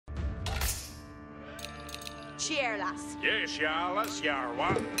Cheerlas. Yes, Jarlas,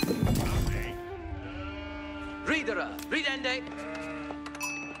 Jarwa. Ridera, ridende.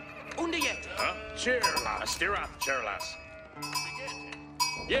 Undiet. Cheerlas, Dirat, Cheerlas.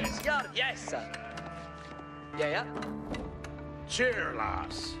 Yes, yar, yes. Yeah.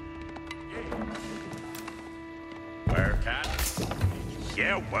 Cheerlas. Where can?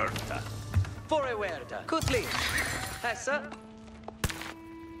 Yeah, Werta. Fore werda. Kutli. Hessa.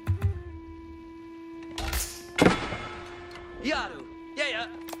 Yaru. Yeah.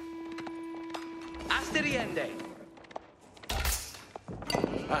 Asteriende.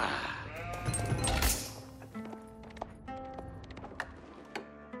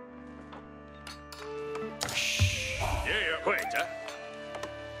 Yeah, wait.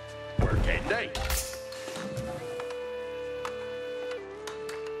 Where can they?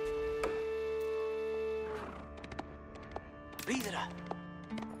 Ridera.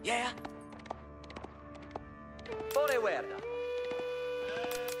 Yeah. Fore werda.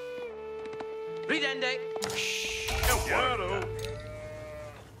 Ridende. Yaru.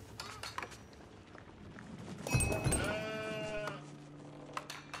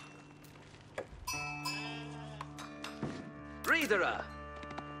 Ridera.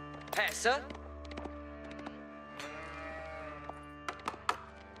 Hessa.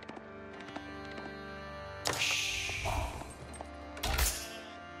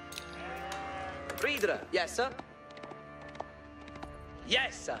 Ridera. Yes, sir.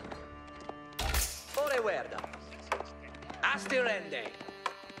 Yes, sir. Fore werda. Astirende.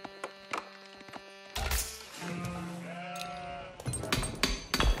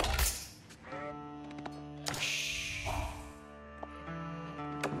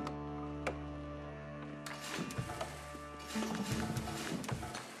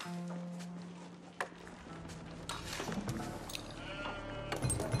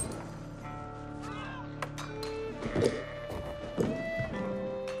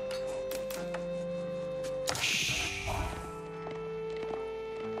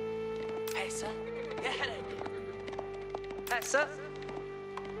 Hessa.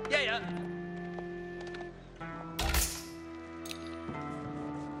 Yeah.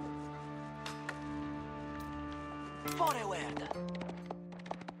 Fore werda.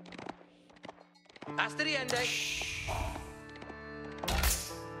 Asteriende.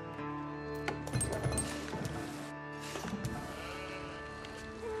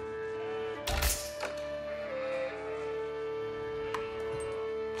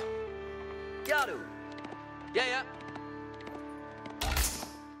 Yaru. Yeah.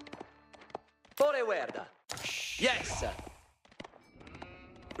 Fore werda. Yes.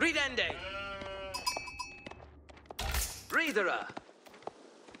 Ridende. Ridera.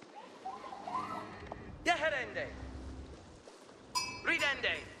 Yeherende.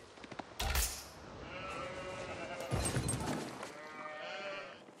 Ridende.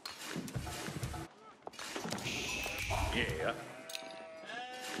 Yeah.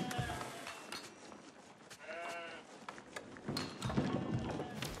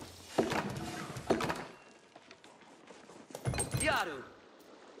 Yaru.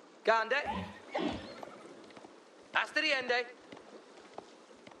 Gande. Asteriende.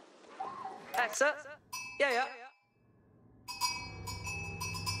 Hessa. Yeah.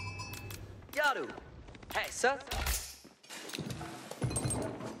 Yaru. Hessa.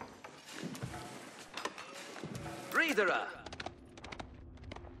 Ridera.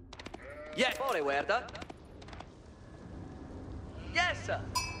 Yeah. Fore werda. Yes.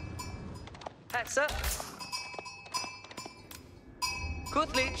 Hessa.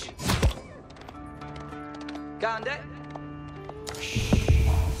 Kutlich. Gande.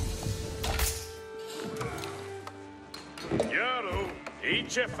 Yaru,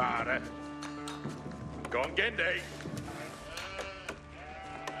 idzie fare. Gongende.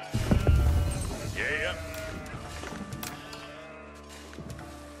 Yeah.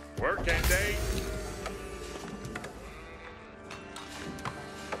 Workende.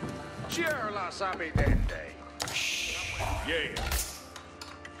 Cheerla sabidende. Yeah.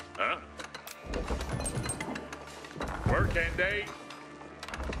 Huh? Workende.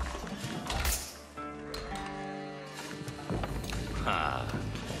 Ha.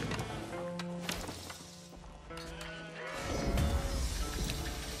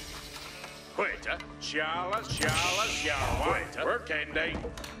 Quita, Charlas, Yarwa, Workende.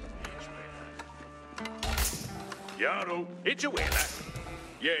 Yaru, Ichuela.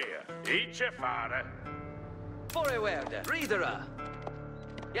 Yeah, Iche fare. Fore werda. Ridera.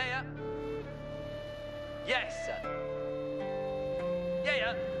 Yeah. Yes.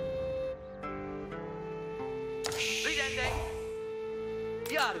 Yeah. Ridende.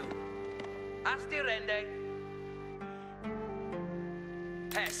 Yaru. Astirende.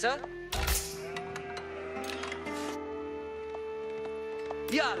 Hessa.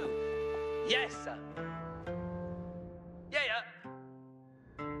 Yaru. Yes, sir. Yeah, yeah.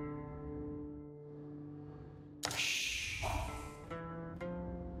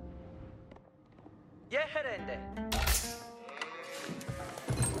 Yeah, herende.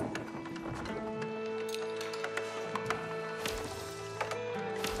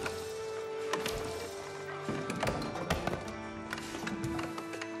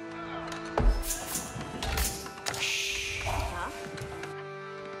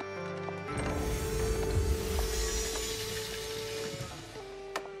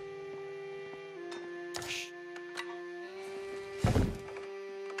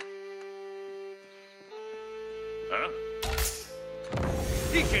 Huh?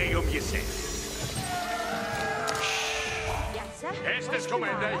 Ikke om je zegt. Yes, sir. Estes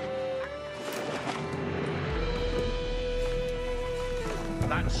comende.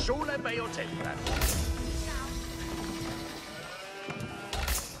 Dan sole bij je tenten.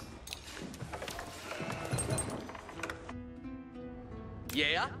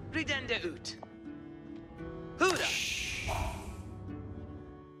 Yeah, ridende ut. Huda.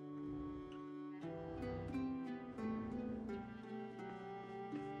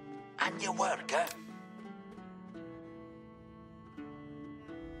 And je werken?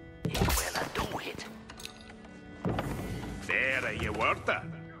 Ik wil het doen het. Vere je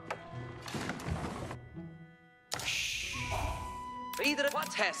woorden. Iedere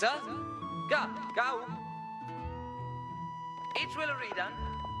wat hessa? Ga, ga. Each will redan.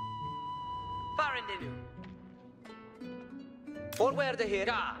 Farinde nu. Forward here.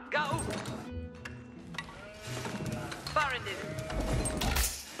 Ga, ga. Farinde nu.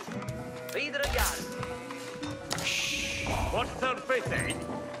 Iedere jaar. Wat er feit?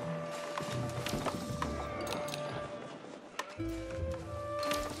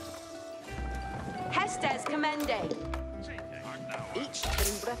 Hestes commende. Each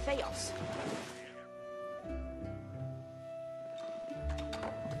timbra theos.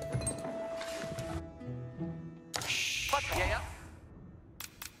 Wat? Ja, ja.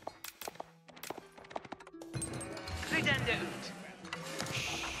 Ridende ut.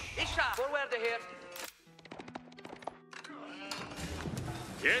 Isha, forward here.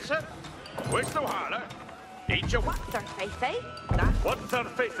 Yes, sir. Questo halen. Each of What thir faith, what er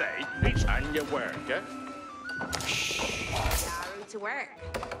feit? Each and je werken. Yaru to work.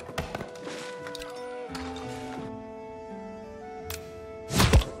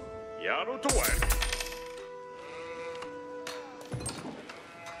 Jaro to work.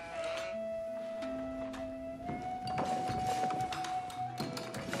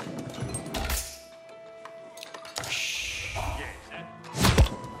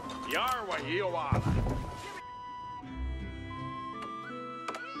 Yarwa Yoala.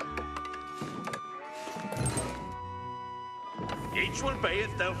 Each will pay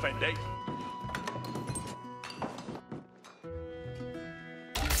its Delphinde.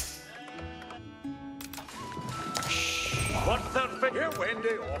 What's that for here,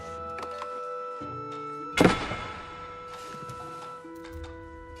 Wendy off?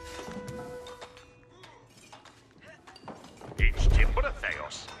 Each timber of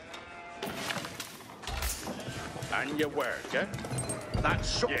Theos. And your work, eh? That's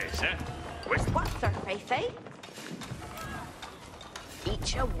so. Yes, eh? With What thir faith,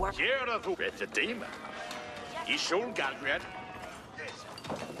 Each a work. here of who it's a demon. He should Galgred.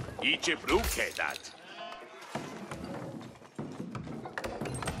 Each a blue that.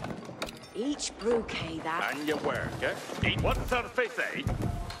 Each bouquet that. And your work, eh? Eat what third faith, eh?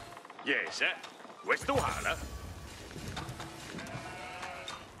 Yes, eh? West to Hana.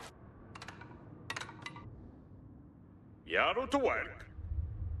 Yaro to work.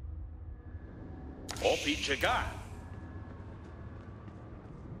 Off each a guy.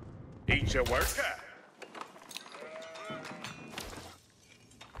 Each a worker.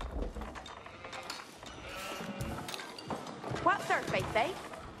 What thir faith,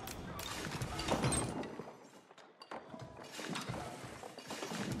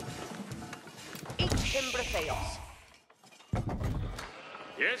 Each timbra theos.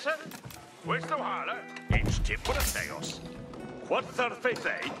 Yes, sir? West to Hana. Each tip for the Theos. What third faith,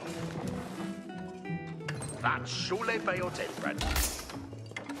 eh? That's surely by your temperate.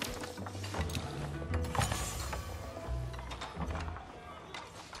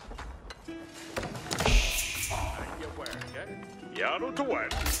 Yaro to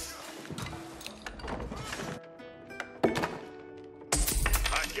work.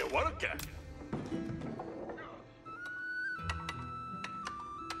 And your worker.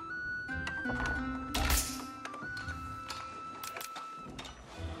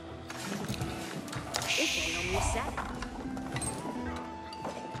 you said.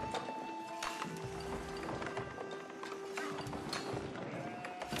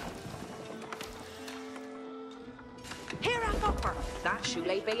 Here a copper. That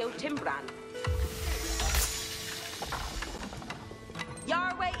shule beo timbran.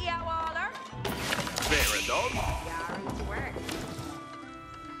 Your way, ya waller. Fair enough. Yar into work.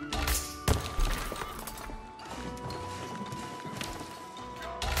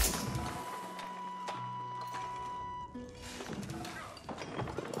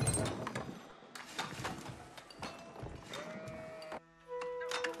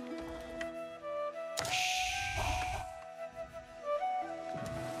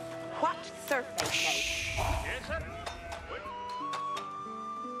 What surface made? Yes, sir.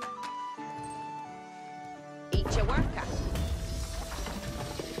 Each a worker.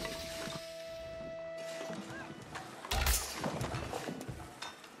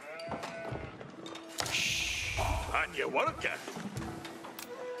 And you worker.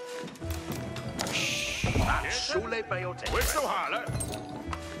 And Shule Bayote. Whistle holler.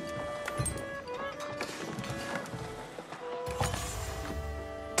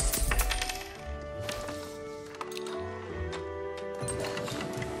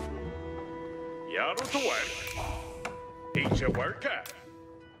 Yaru to work. Each a worker.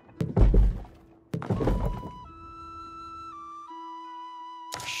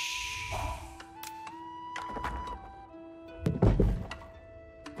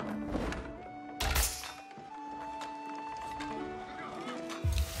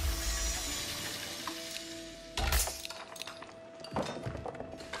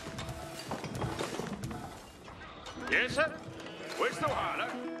 Yes, sir. Whistle holler.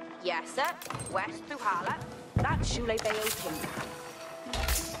 Yes, sir. West through Hala. That's Shule Bayo Timber.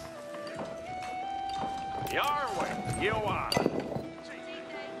 Your way. You are.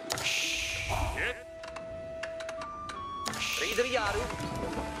 Yes. Reader Yaru.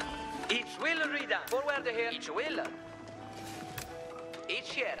 Each will reader. Forward here. Each will.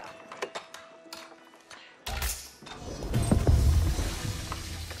 Each year.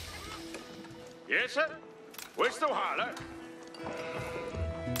 Yes, sir. Whistle holler.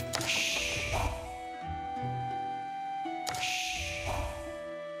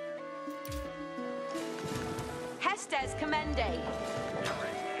 Hestes Commende.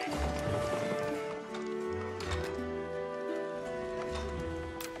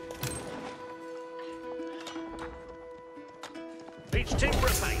 Each timber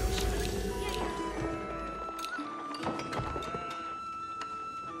fails.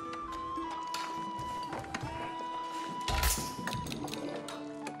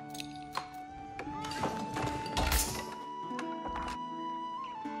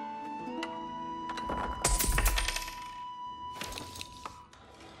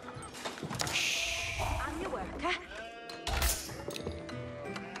 I'm your worker.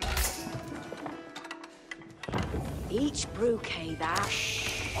 Each brookie that.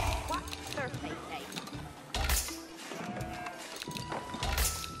 What surface they?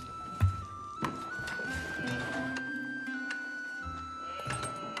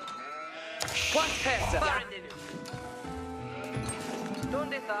 What has Farindinu? Don't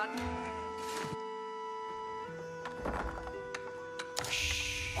they thought?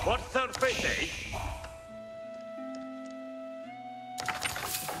 What third fate, eh?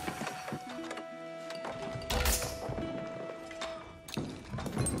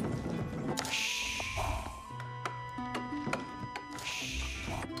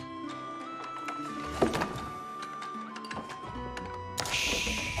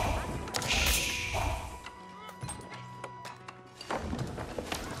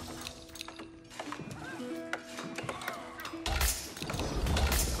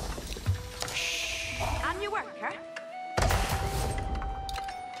 I'm your worker.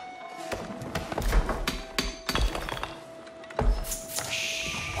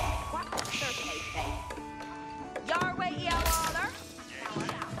 What surface they? Your way, ya waller.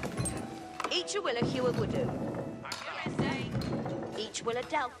 Each a will a Hugh would do. Each will a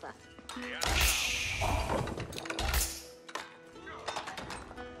Delpha.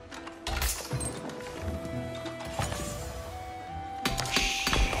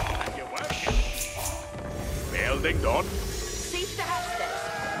 And you working. Building done. Cease to Hestes.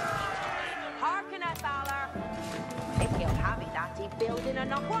 Hearken at Valor. If he'll have it that he building a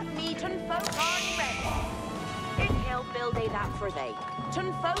not what me tun folk are ye ready. If he'll build a that for they.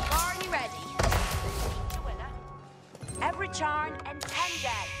 Tun folk are ye ready. Every charn and 10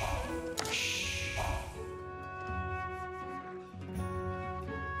 dead.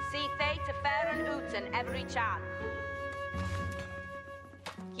 See fate to fair and oots and every charn.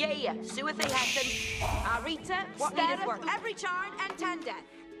 Yeah, Suethy Hessen. Arita, what needed work? Every charn and tender.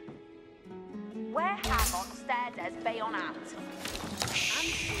 Where have on stairs as bayonet?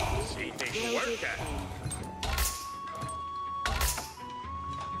 See things worker.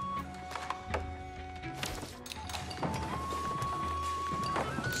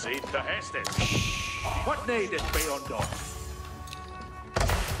 See the Hestes. What needed be undone?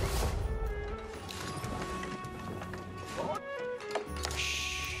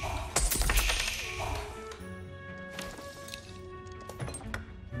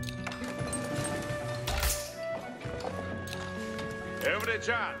 Every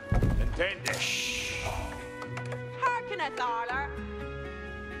John, intended. Hearken at Darler.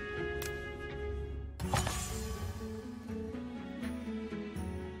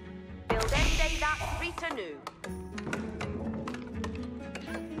 Build any day that Rita knew.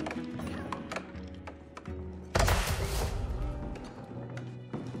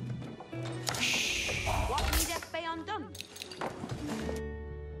 What needeth be undone?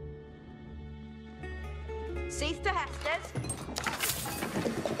 Cease to Hestes.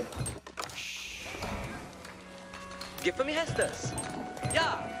 Give me Hestes.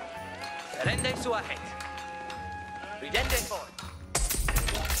 Ja. Rende suahet. Ridende fort.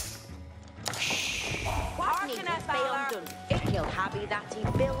 What needeth be undone? It kill Habby that he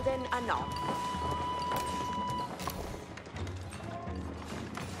building anon.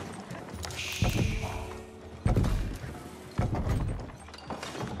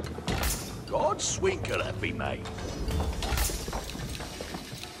 God's swinkle have been made.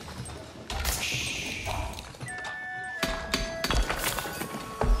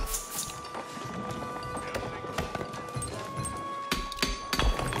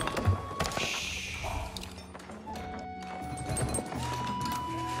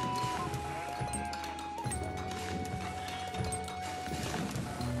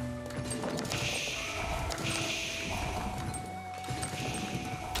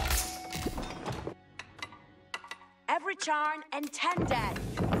 Every charn intended.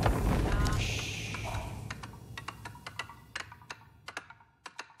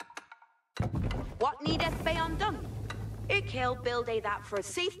 What needeth be undone? Ik kill build a that for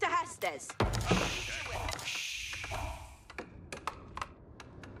cease to Hestes.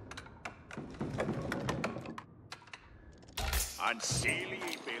 And Sealy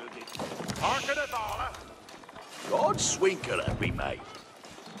build it. Hearken at all. God's swinkle have been made.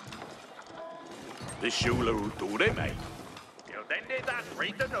 The Shula will do they made. Till then they that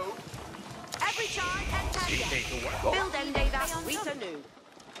read the note. Every charn See intended. take the work. Build any day that Rita knew.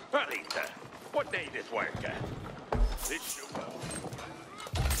 Rita, what need is worker? This Shula.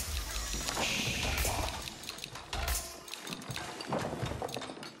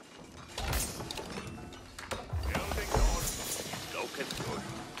 Building good. Looking good.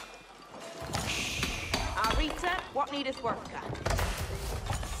 Rita, what needeth worker?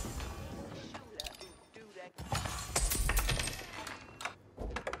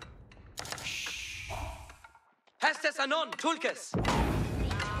 Hestes anon, Tulkes.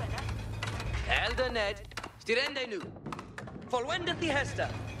 Elder Ned, stirende nu. Volwendeth the Hester.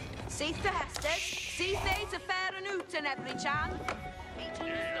 Cease to Hestes. Cease they to fair and out in every charn.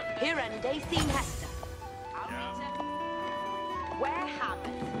 Here and they seen Hester. Where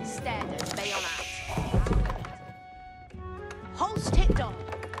haveth steaded bayonet? Holst it done.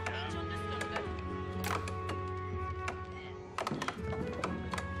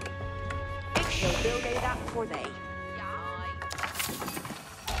 He'll build a that for thee.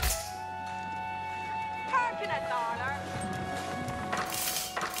 Hearken at Darler.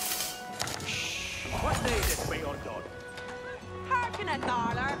 What needeth be undone? Hearken at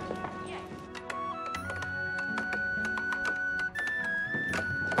Darler.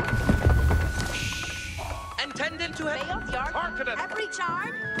 Intended to have... Bales yard. Hearken at... Every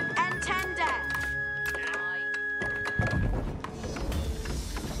charm. And tender.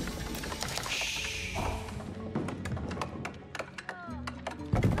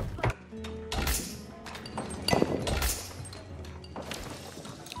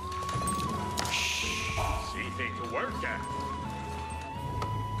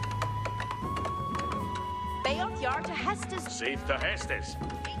 Bales yard to Hestes. Safe to Hestes.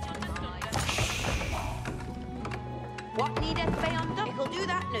 What needeth be undone? He'll do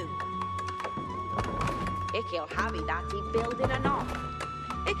that now. He'll have that he building anon.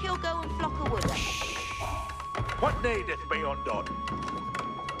 He'll go and flock a wood. What needeth be undone?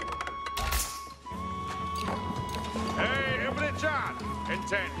 Hey, every John,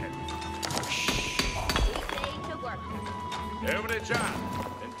 intended. He say to work. Every John,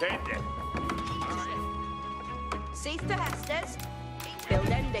 intended. Cease to Hestes.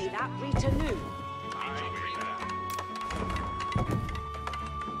 Building they that Rita new.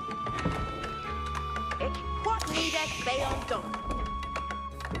 Ik what needeth they undone.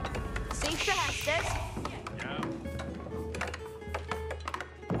 See the Hestes?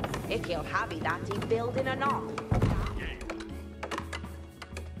 Ik heel happy that he building a knock.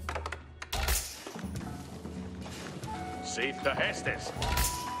 See the Hestes.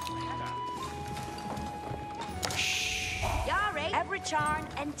 Yare, every charn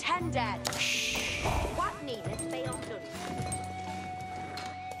intended. What needeth they undone?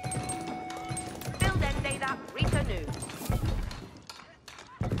 Building they that Rita new.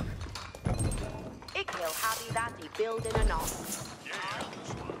 Ik heel happy that he building a knock.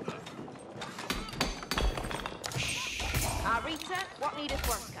 Rita, what needeth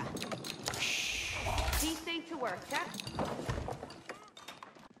worker? DC to worker.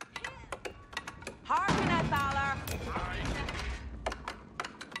 Hearken at Valor.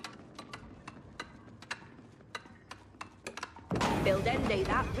 Build end day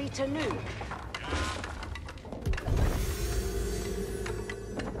that Rita new.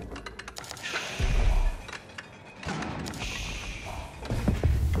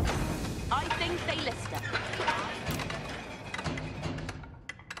 I think they list it.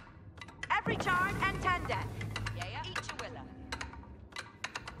 Every charge and tender. Yeah. Each a willa.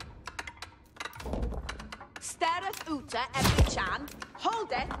 Stareth uta every chan.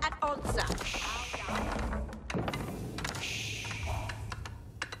 Holdeth at onsa.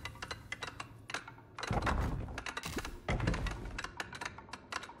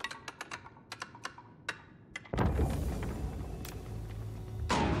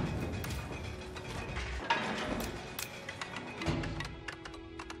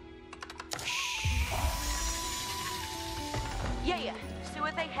 Yeah, so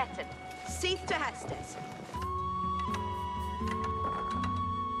are they hetten. Seath to Hestes.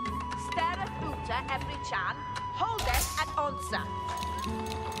 Stareth uta every chan, holdeth at onsa.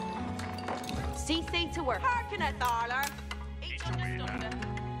 Seath to work. Hearken at Tharler. Each understood.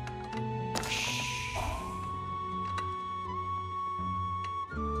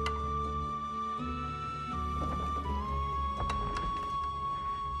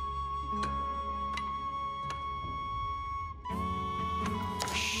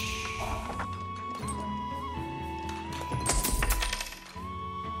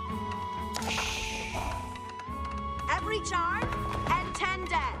 Every charm and 10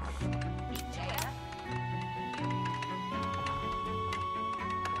 deaths.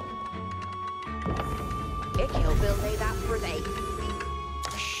 Ik heel wil they that for they.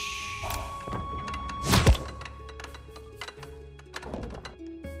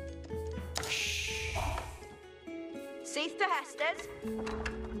 Seath to Hestes.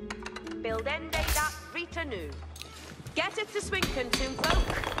 Build end they that Rita new. Get it to Swinken, Toon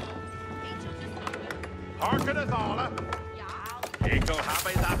folk. Harken het alle. Ik wil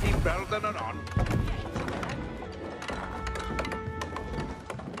hebben dat die belden en on.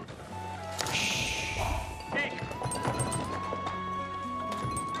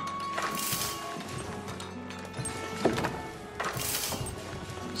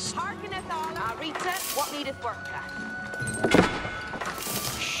 Harken het alle. Rita, what needeth worker?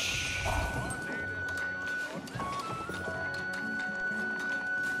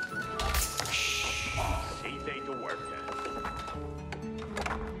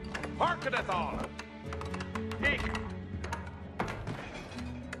 Harken het alle. Ik.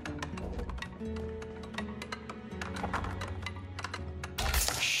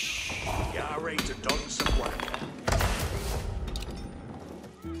 Ja, rate done some work.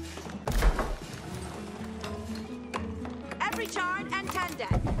 Every charge and 10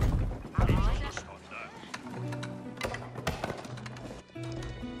 death.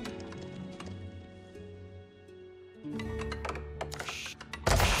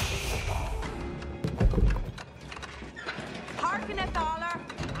 Harken at Thaler.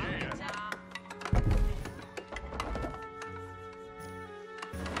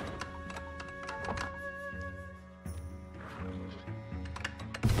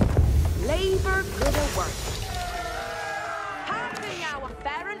 Labor good a work. Harking our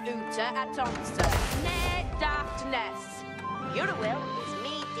Baron Uta at Tomster. Ne daftness. Your will is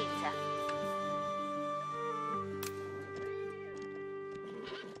me Dita.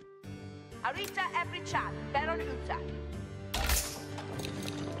 Arita every chat, Baron Uta.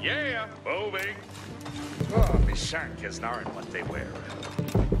 Yeah, moving. Oh, me shank is knowing what they wear.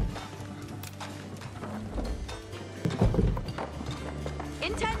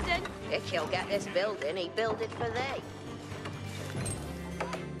 Intendant, if he'll get this building, he build it for thee.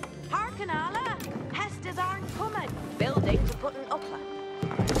 Harken alla, Hestes aren't coming. Building to put an upper.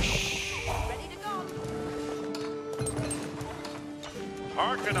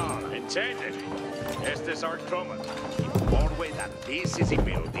 Harkenala, intended. Estes are coming. Always that this is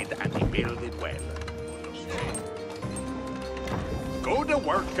builded and he build it well. Go to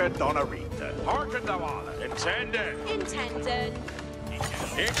work at Donarita. Harkenala, intended. Intended.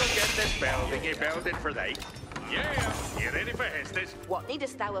 He'll get this building, he build it for they. Yeah, you ready for Estes? What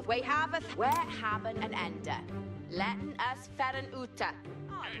needest thou of way haveth? Where haben an ender? Letten us ferren uta.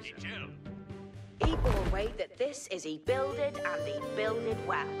 He bore way that this is he builded and he builded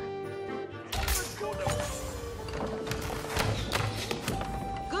well.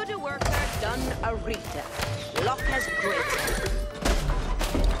 Good a worker done a rita. Lock as great.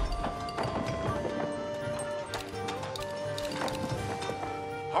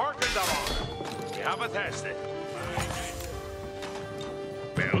 Hearken the honor. You have a tested.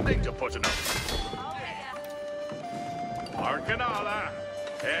 Building to put it up. Harkenala.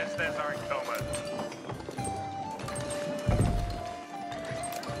 Estes are coming.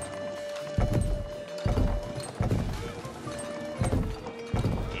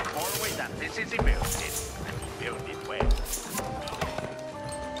 Always that this is he built it, and he built it well.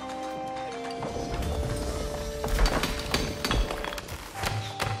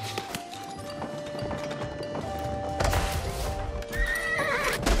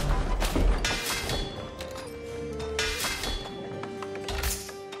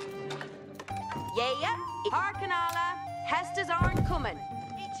 Yeah, Harkenala, Hestes aren't coming.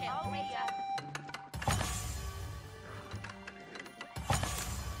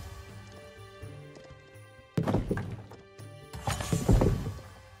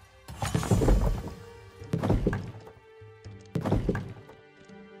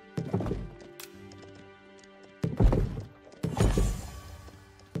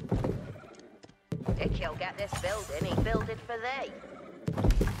 Dick, he'll get this building, he build it for thee.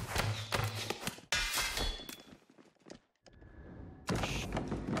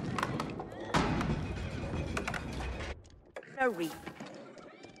 A reap.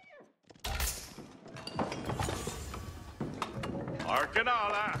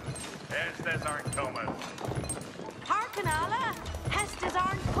 Harkenala. Estes aren't coming. Harkenala, Hestes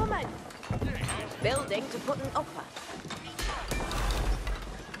aren't coming. Building to put an upper.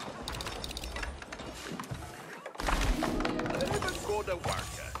 Even go to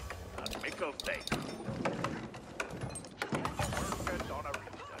worker. A mickle thing.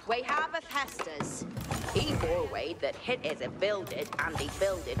 We haveth Hestes. He bore way that hit is a builded and he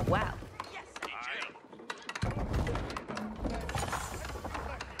builded well.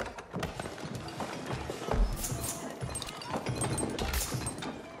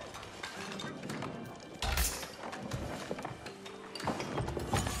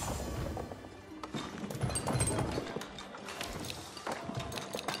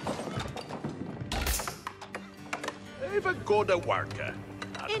 Even go to worker.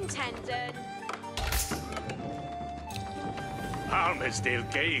 Intended. I'm still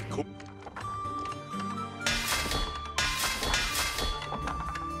gay.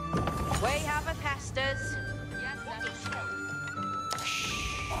 We haveth Hestes.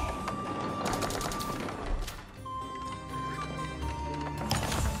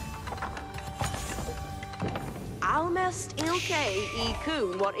 Almost ilke e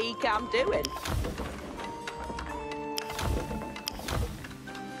coon what he can doing.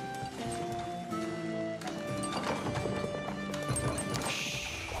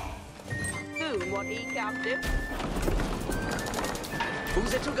 What he can do.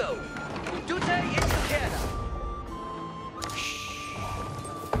 Who's it to go? Dute into Canada.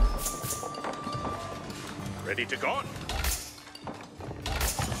 Ready to go?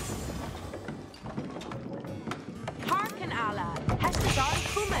 Harken Allah, Hestes are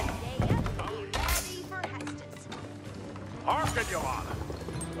coming. Be ready for Hestes. Harken, Joanna.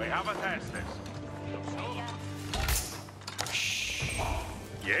 We have a Hestes.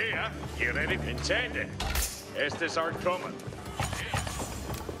 Yeah, you ready? Intended. Estes are coming.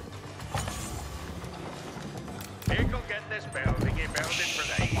 He go get this building, he build it for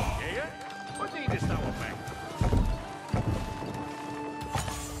they. Yeah? What needest thou of me?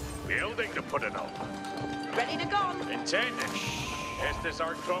 Building to put it up. Ready to go. Intended. Estes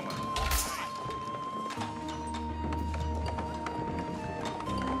are coming.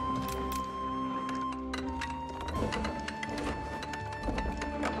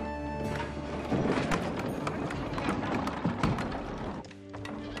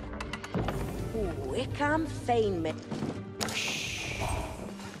 Wickham Feynman.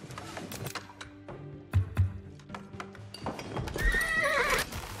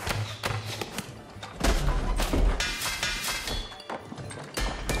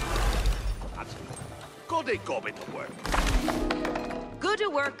 Go they go to work. Good a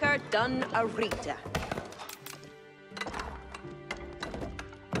worker done a Rita.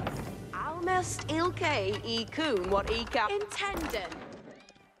 Almost ilke e coon what e ca intended.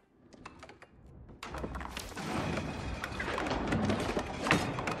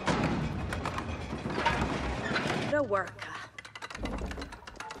 The worker.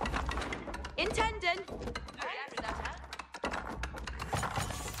 Intended.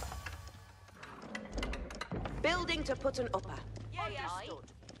 Building to put an upper. Understood.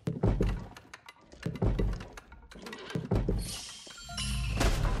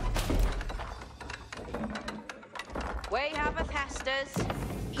 We have a thesters.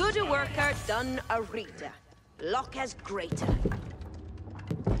 Good a worker done a Rita. Lock as greater.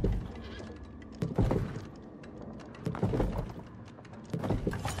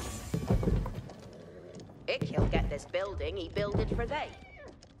 Ick, he'll get this building, he builded for they.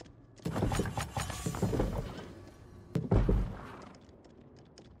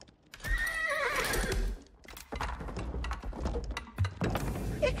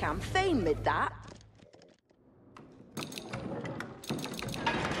 Ick, I'm fame with that.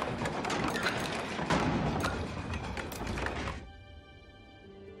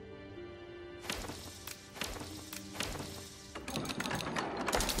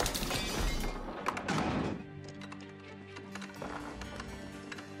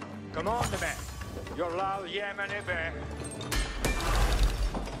 Come on, the man. You're lal Yemen ibe.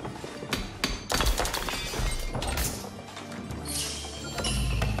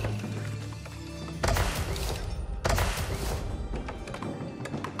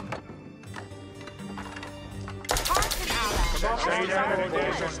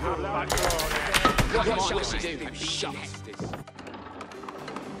 What shall she do? Shut.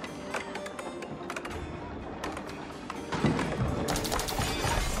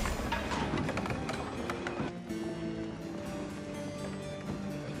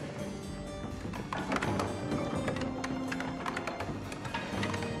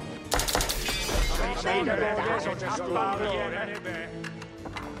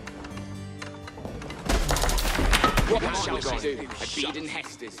 What shall she do? A bead in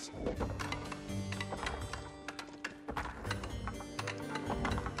Hestes.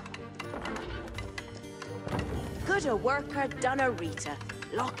 Good a worker done a Rita.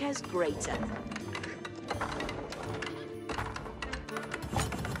 Lock as greater.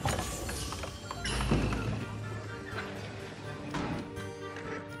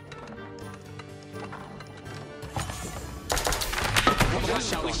 What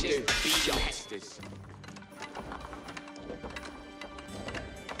shall we do? Bead in Hestes.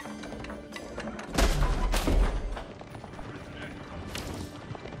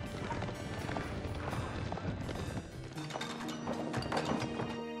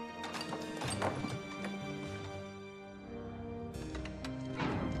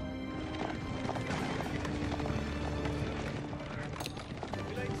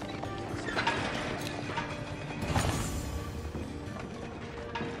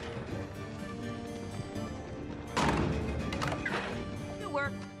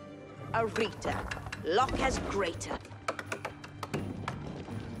 A Rita. Lock as greater.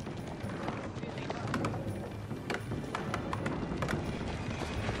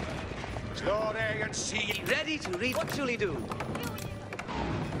 Slore and see. Ready to read. What shall he do?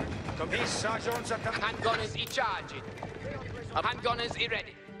 Come here, Sergeant. Handgunners i charging. Handgunners i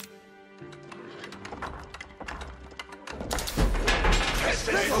ready.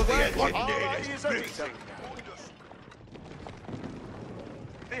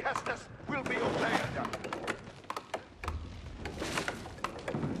 The Hestes will be obeyed.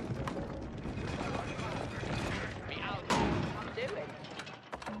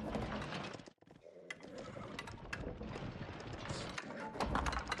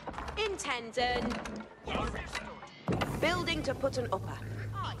 Intended. Building to put an upper.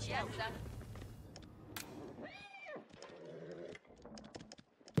 Oh, yes, sir.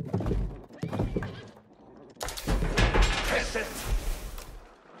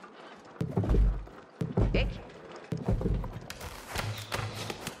 Ick.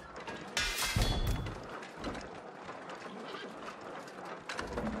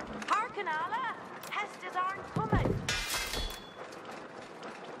 Harkin, Allah! Hestes aren't coming.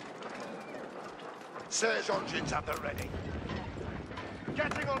 Sergeants at the ready.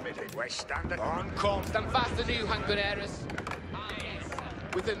 Getting on meeting. We're standing on call. Stand fast as you, Handgunners. Ah, yes, sir.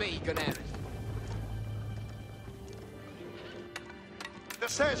 With me, Gunners. The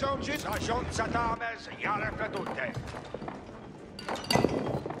sergeants at armes, yare produtte.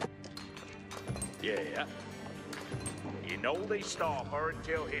 Yeah. You know they stop her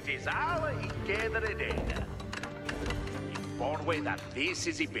until it is all gathered in. one way that this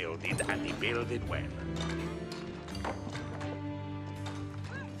is a building and the building well.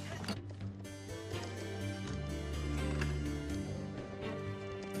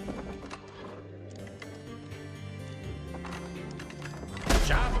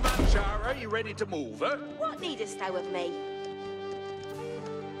 Sharperman Shara, you ready to move, huh? What needest thou of me?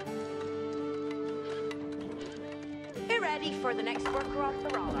 Be ready for the next worker off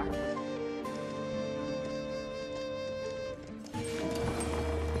the roller.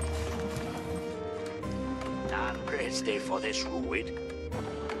 And ready for this ruin.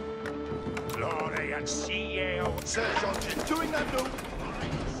 Glory and see ye, Sergeant is doing that now.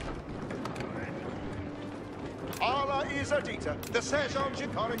 Allah is Adita. The Sergeant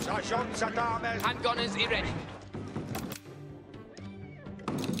Jikoric. Sergeant Sadames. Handgunners ready.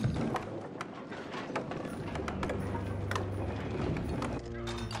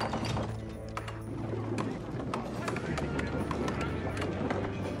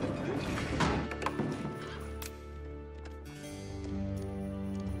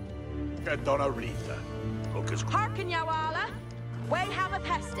 Donna Rita. Lucas. Hearken, Yawala. We have a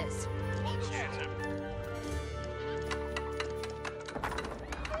pestis.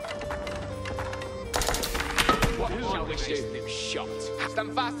 What shall we do? Shot.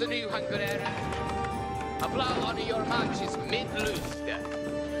 Stand fast and you, HUNDREAD. A blow on your marches mid-looster.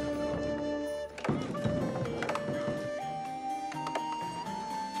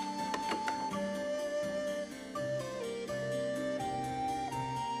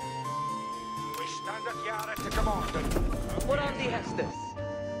 We stand at Yara to command. What on the Hestus?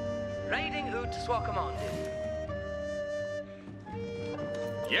 Raiding out swa commanded.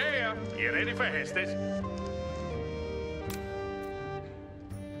 Yeah, you ready for Hestes?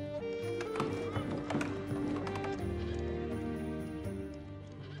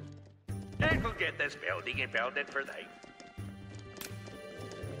 And we'll get this building and build it for thee.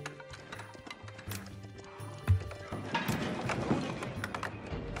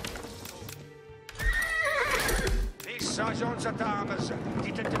 These Sergeant Sadames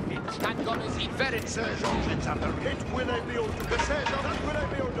didn't defeat. Handgunners very. Sergeant is under hit will they build. The Sergeant will they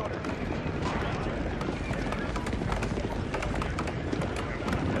build on it.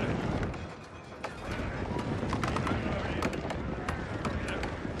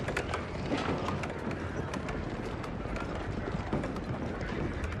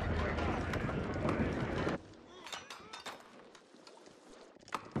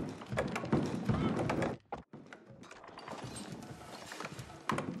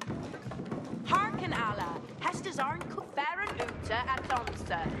 Hearken, Allah. Hestes aren't Baron Uta at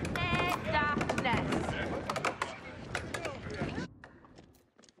Donster. Darkness.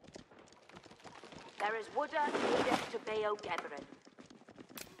 There is Wooda needed to Bayo gathering.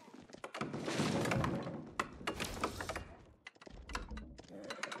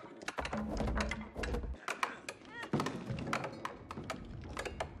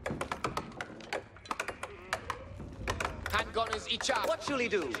 Handgunners each up. What shall he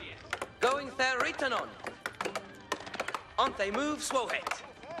do? Going there written on. On they move Swohet.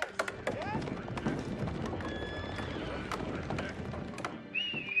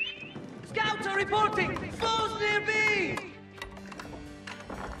 Scouts are reporting! Foes near B!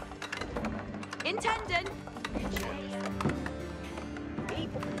 Intendant.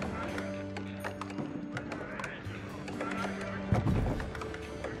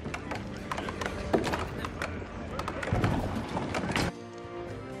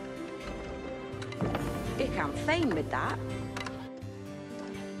 Ik am fine with that.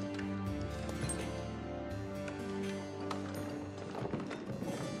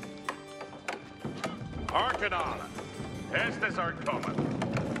 Hearken on. Hestes are coming.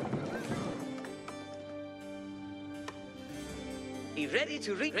 He ready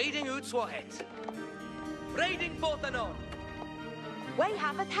to raiding out Swohet. Raiding forth and on. We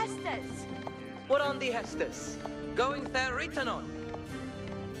have a Hestes. What on the Hestus? Going there written on.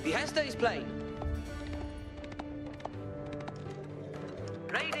 The Hester is plain.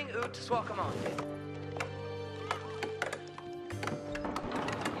 Raiding out Swa commanded.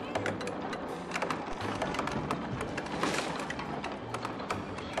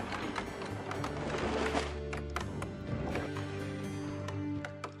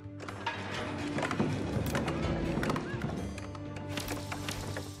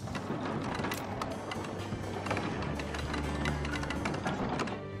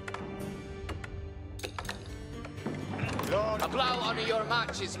 A blow on your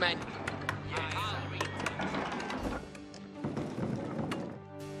marches, men.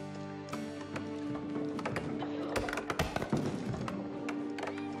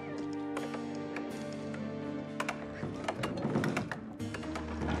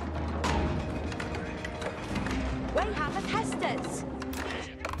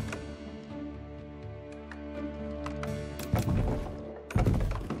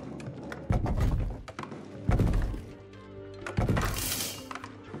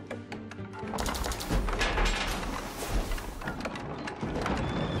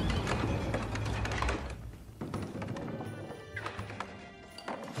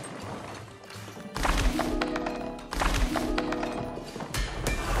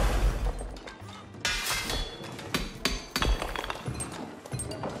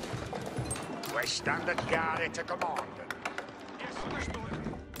 We stand at guard to command. Yes, understood.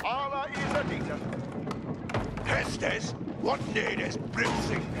 Allah is a dita. Hestes, what need is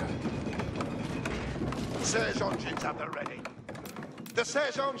Brimsinger? Serge engines at the ready. The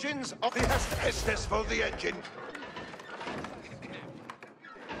Serge engines of the Hestes for the engine.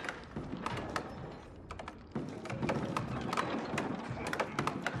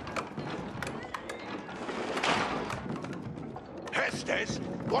 Hestes,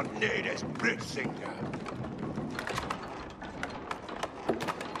 what need is Brimsinger?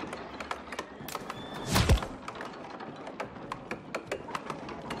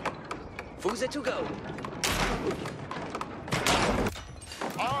 Who's it to go?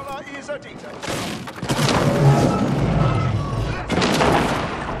 Allah is a dita.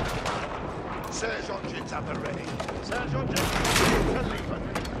 Serge engines at the ready. Serge engines to leave it.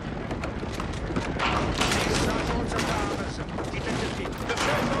 Sergeants at arms. The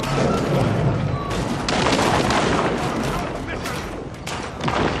Serge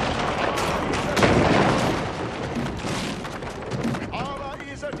Allah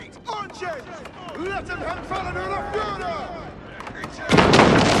is a dita. Let him have fallen in the fury!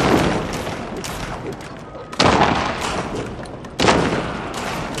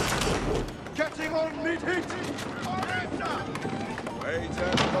 Getting on mid-heat! Wait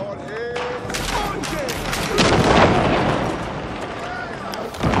and not here!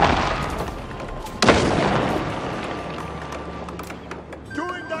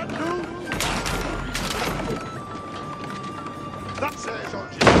 Doing that too! That's it,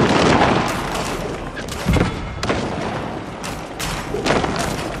 Georgie!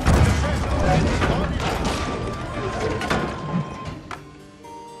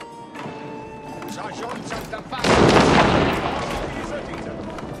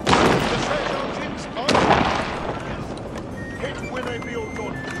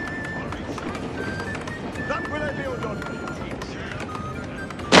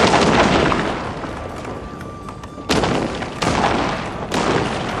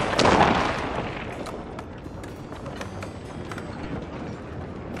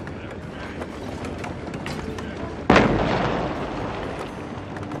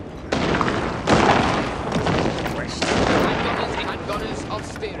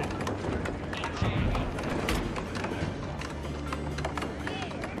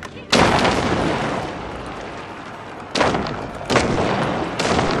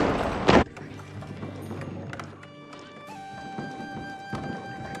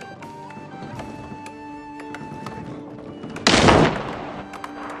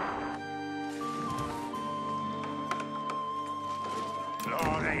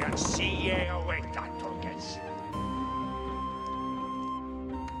 Glory and see ye await that targets.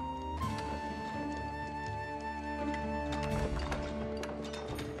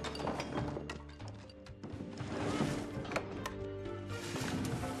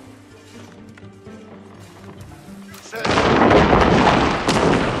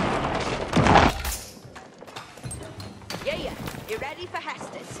 Yeah, you ready for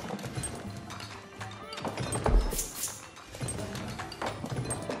Hestes?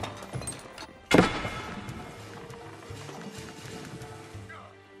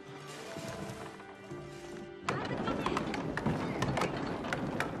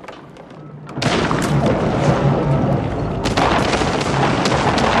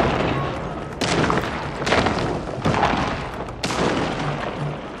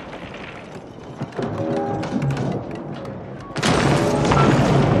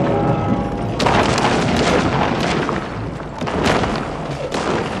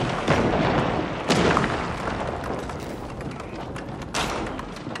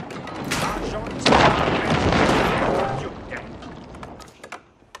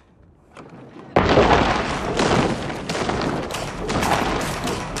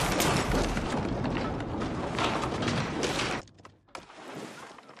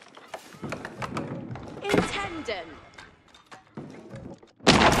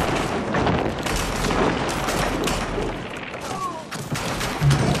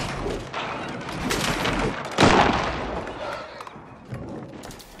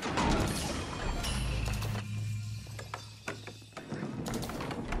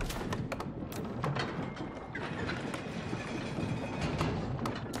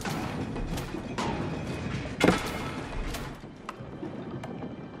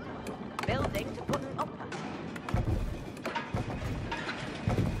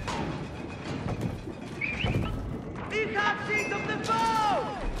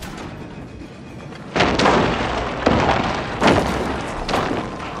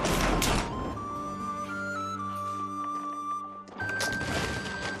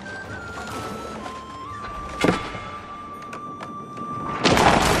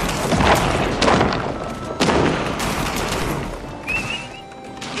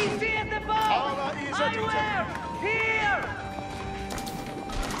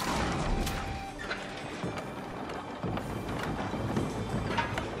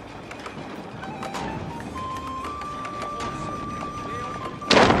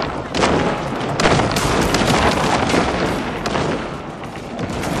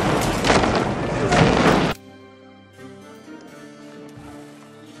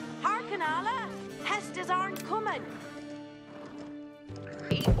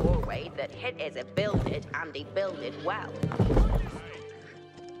 is a build it and he build it well.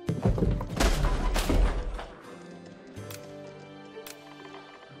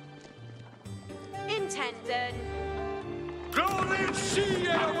 Intended. Glory see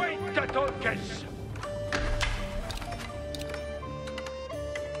you! Await the Duncan!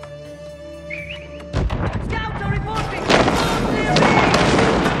 Scouts are reporting!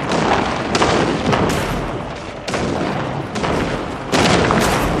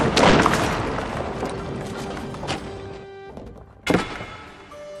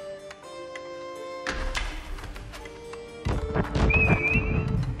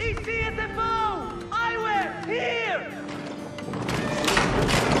 He seeth the foe! I will! Here!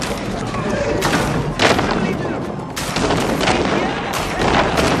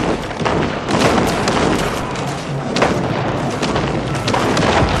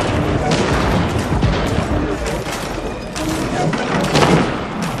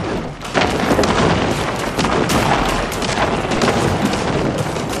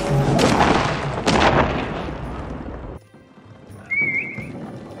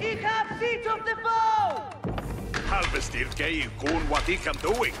 Ich hab seat of the foe! Halvestyrke i gon what he can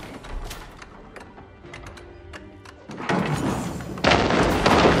doing.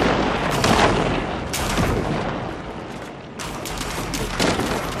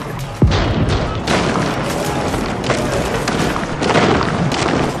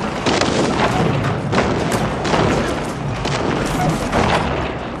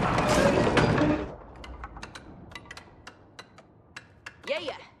 Yeah,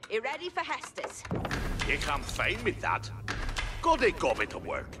 you ready for Hestes? You can find me that. Go they go me to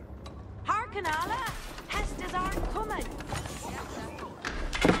work. Harken alla! Hestes aren't coming!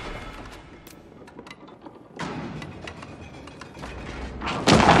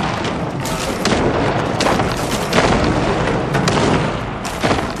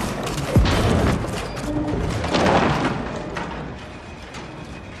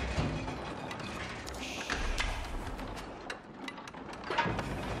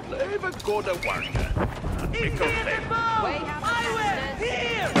 Leave it go to work. And He make seeth a the live. foe! Way have I will! Hestes.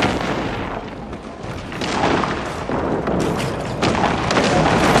 Here!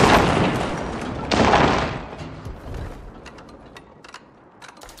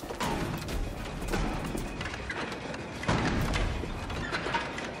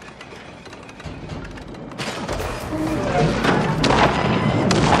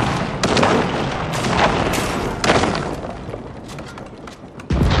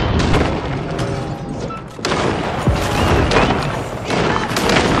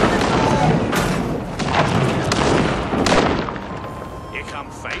 You can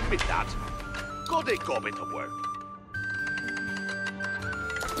find me that. Go they go me to work.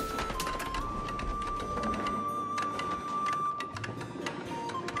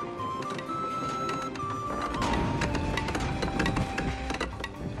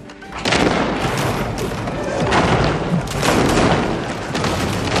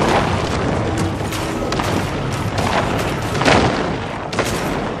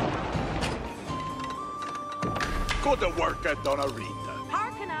 Go to work at Donarita.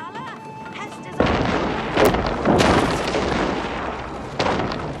 Harken alla! Hestes aren't coming!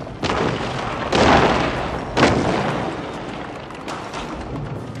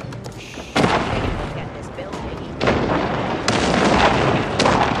 Get this building.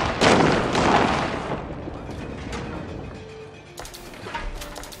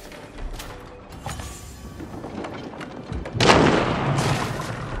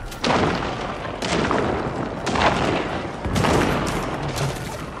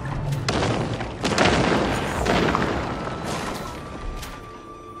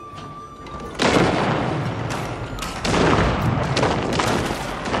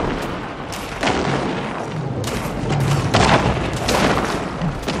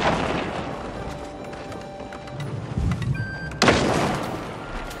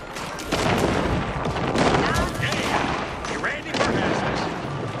 You ready for Hestes?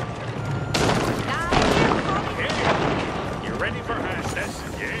 Now you're coming! Yeah. You ready for Hestes?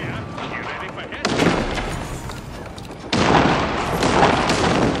 Yeah. You ready for Hestes?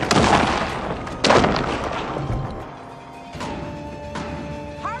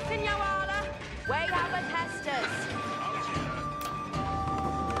 Harken you alla! Way have it Hestes!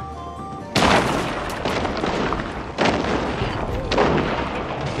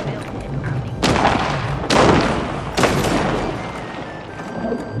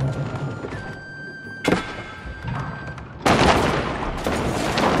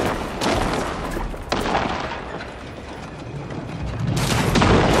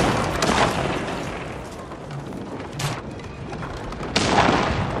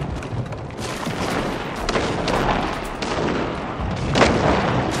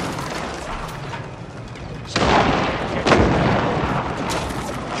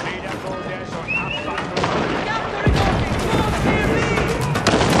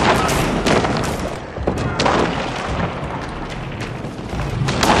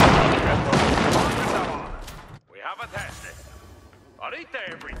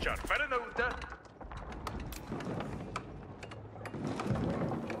 every John Fernouta.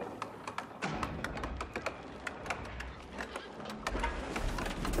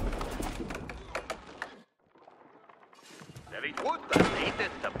 There is wood that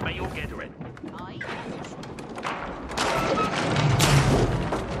needed to mail get ready. Aye.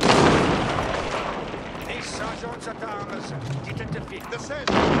 These sergeants at arms didn't defeat the says.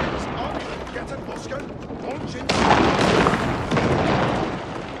 Army, get an Oscar, launching.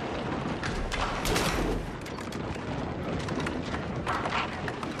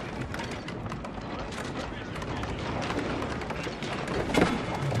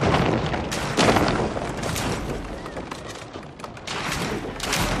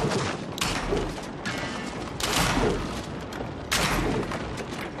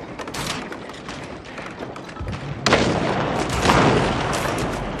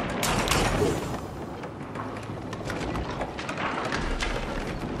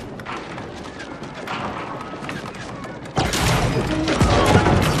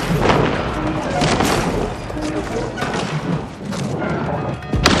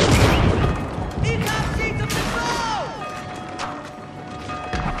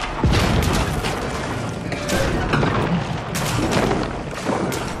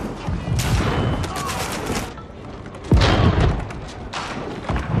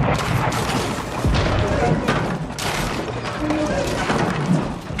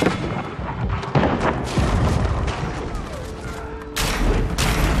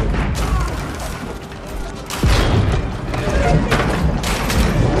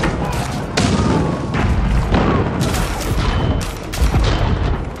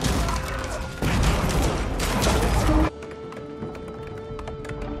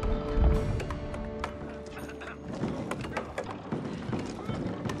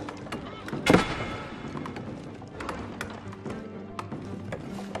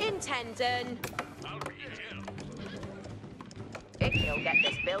 Tendon. If he'll get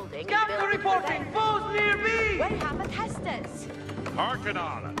this building. Captain reporting! Foes near me! Where have Hestes? Hearken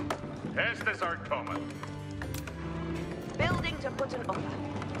all. Hestes are coming. Building to put an upper.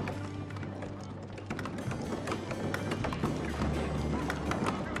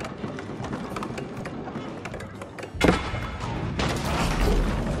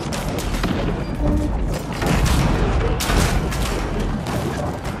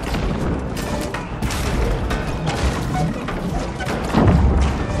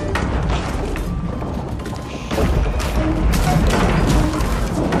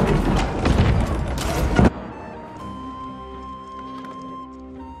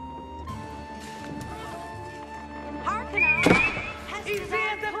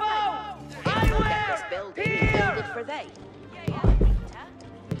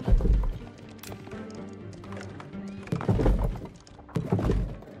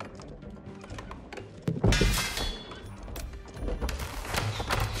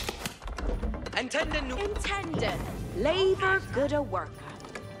 Intended. Labor good a worker.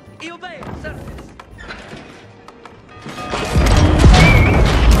 I obey, service.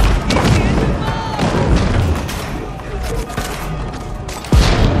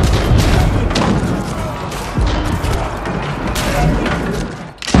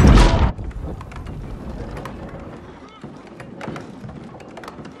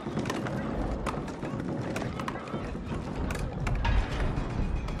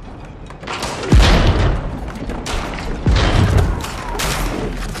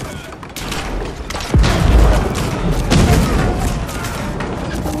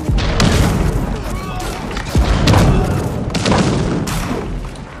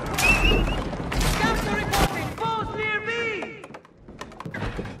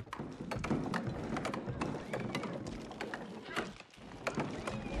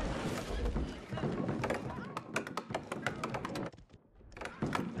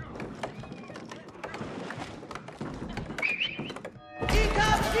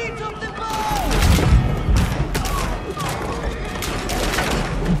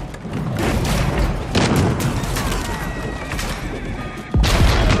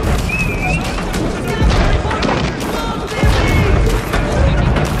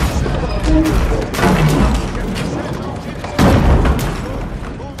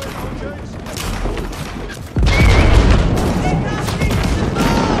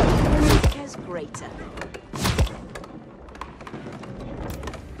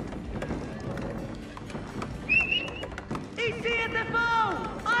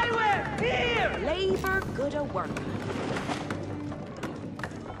 Labor good a worker.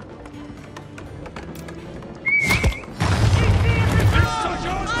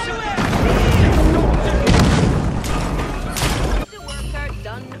 The worker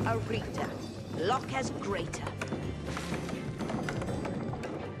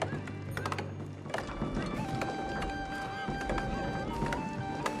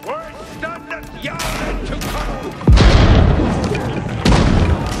stand at yard to come.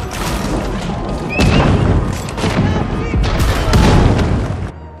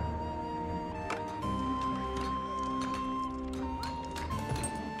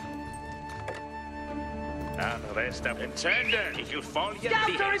 And the rest of intended. If you fall, you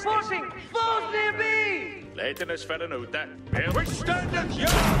Scouts are reporting! Foes near me! Laten is verder ute. We stand at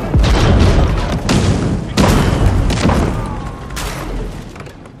yard.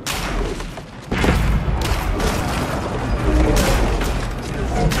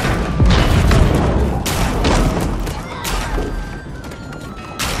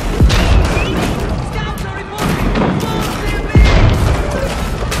 Scouts are reporting! Foes near me!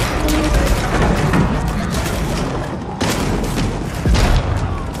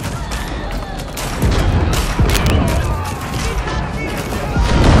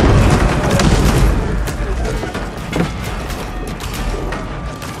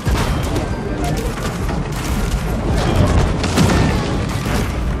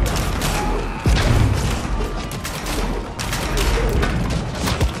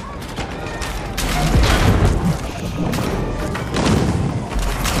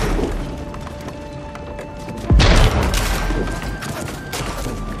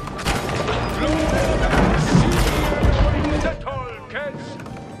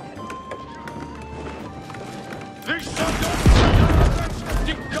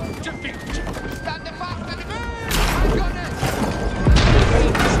 Stand fast and move! Gunners!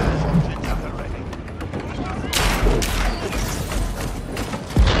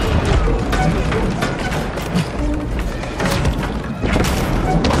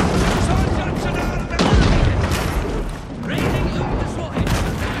 Raising up the sword!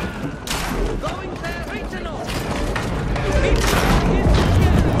 Going there, right and on! Keep in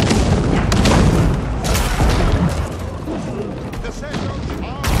The sailors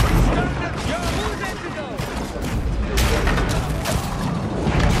are Who's there to go?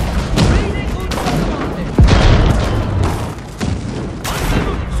 Raising up the sword! On the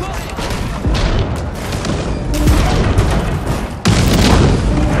move, sword!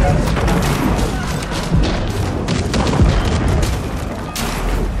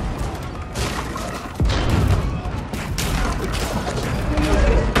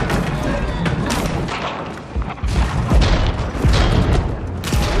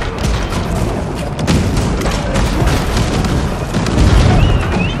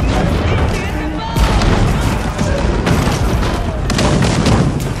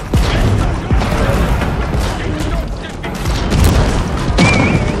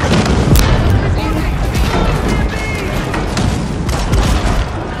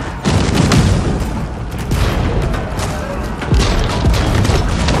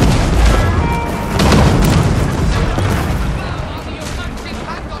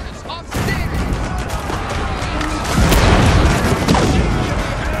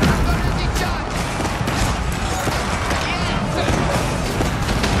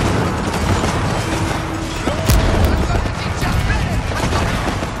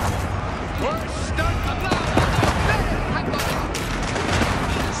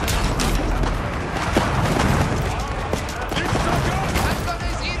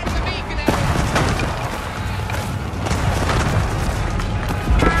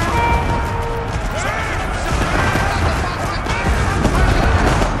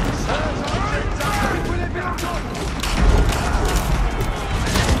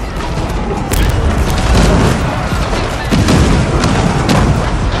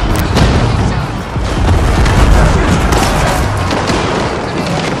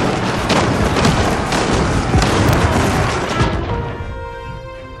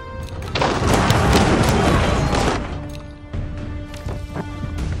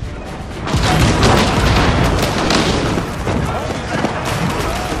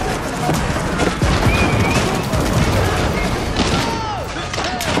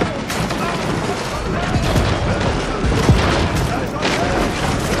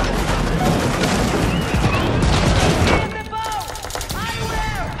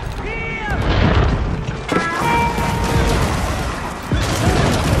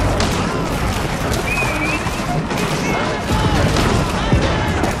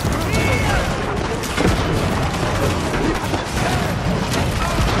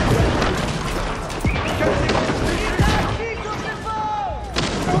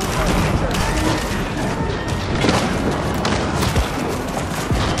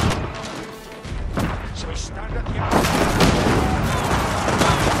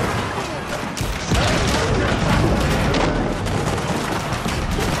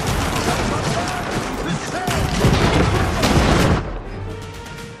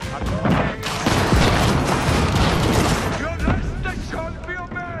 at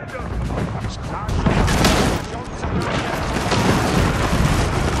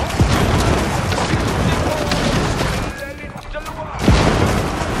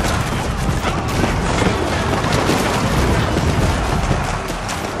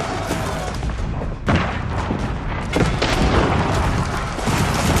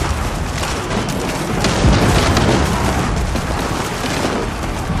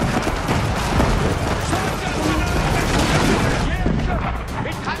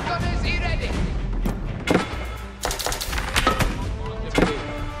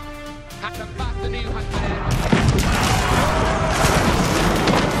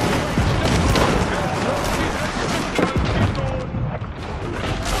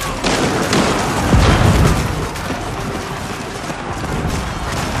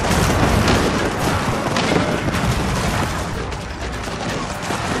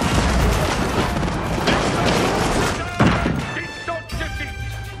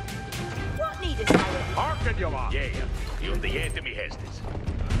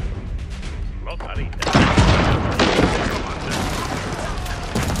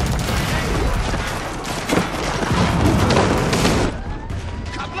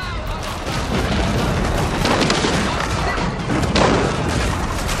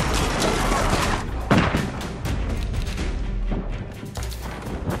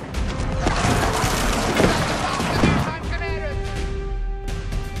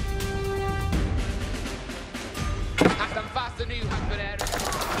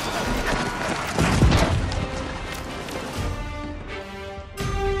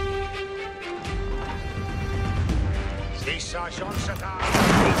Sergeant Satar.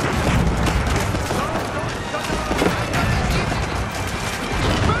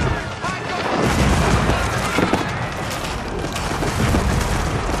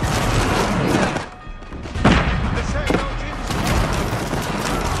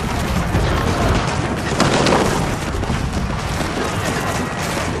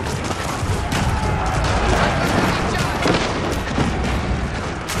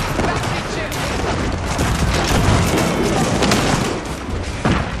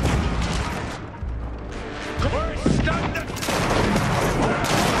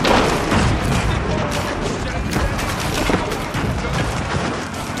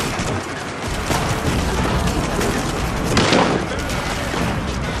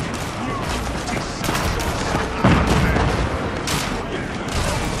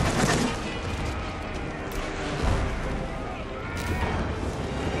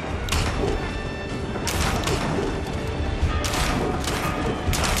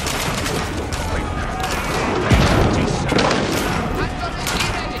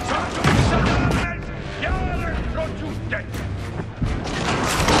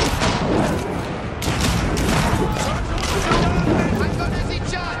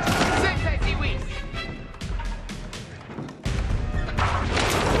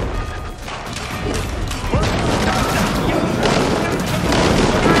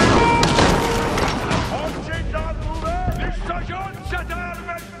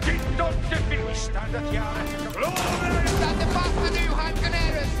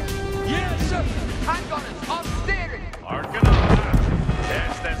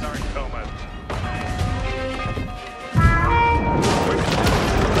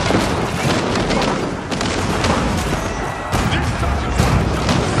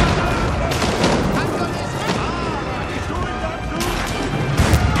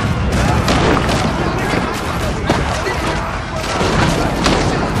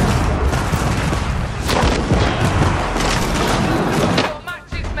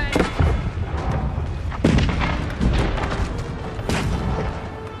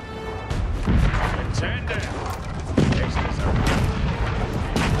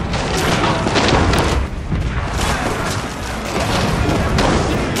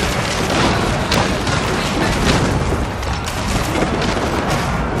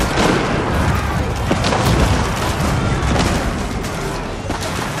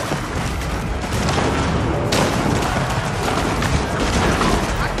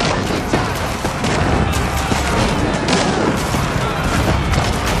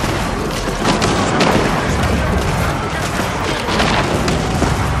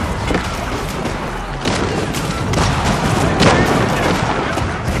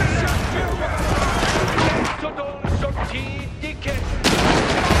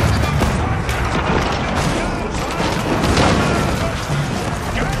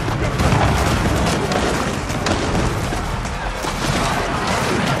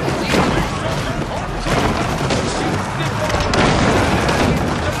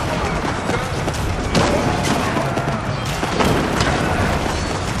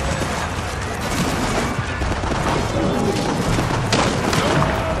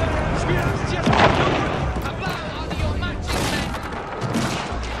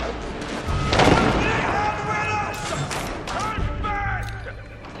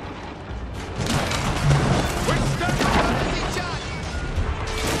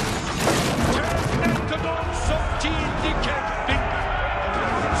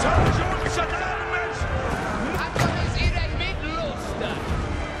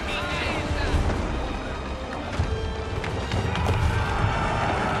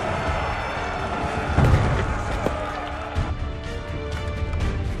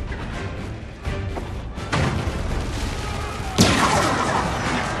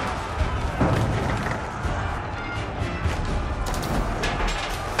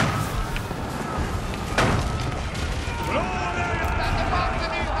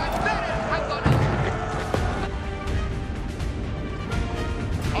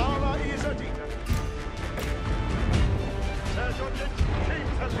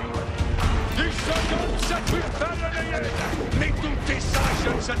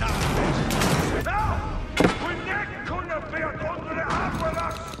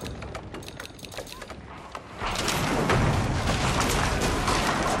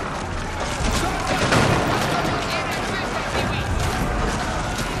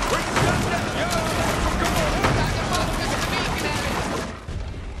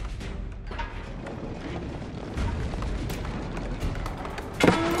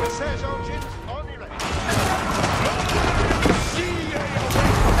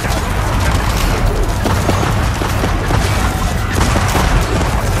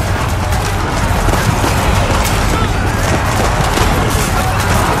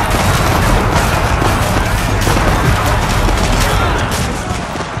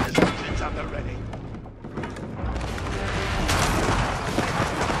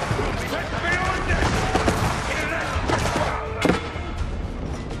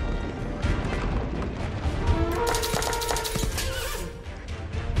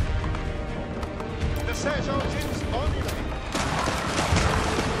 Sergeants on the way.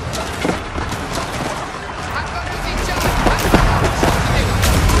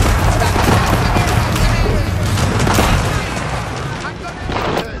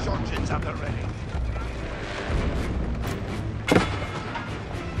 Sergeants at the ready.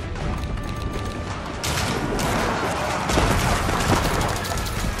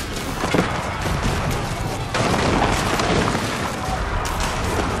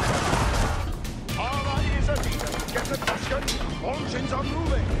 Engines are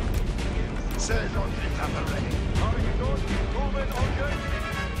moving. Surge engines at the ready. Target doors, moving engines.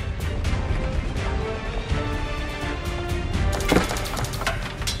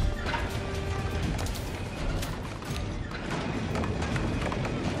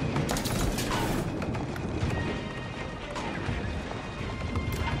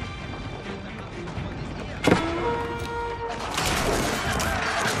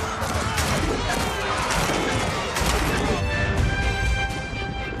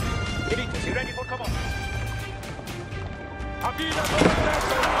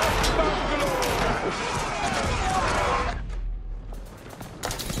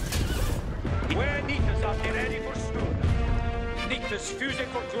 Where Nitas are they ready for school? Nitas fusing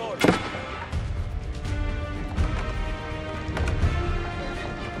for glory.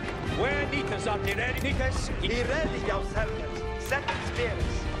 Where Nitas are they ready? Nitas, be ready yourselves. Set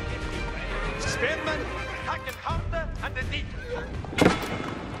spears. Spearmen, attack and counter, and the Nitas.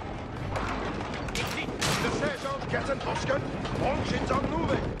 The sergeants get an Oscar. Engines are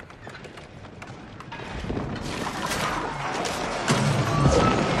moving.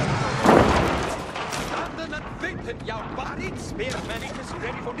 Your buried spearmen is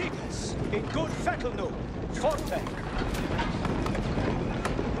ready for Nitas. In good fettle no. Forte.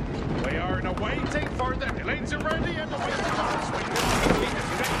 We are in a waiting for the lanes are ready and the wheels are swinging. Nitas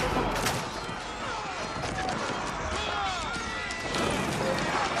ready for more.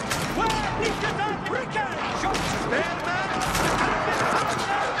 Where Nitas are breaking! Shot spearmen!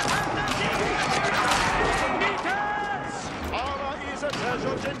 Nitas! Armor is a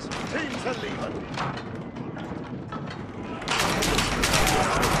sergeants. Teams are leaving.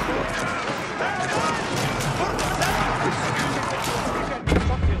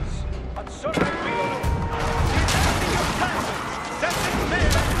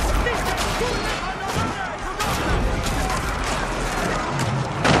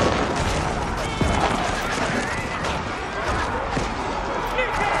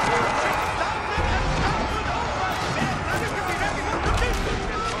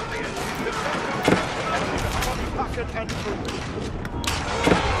 And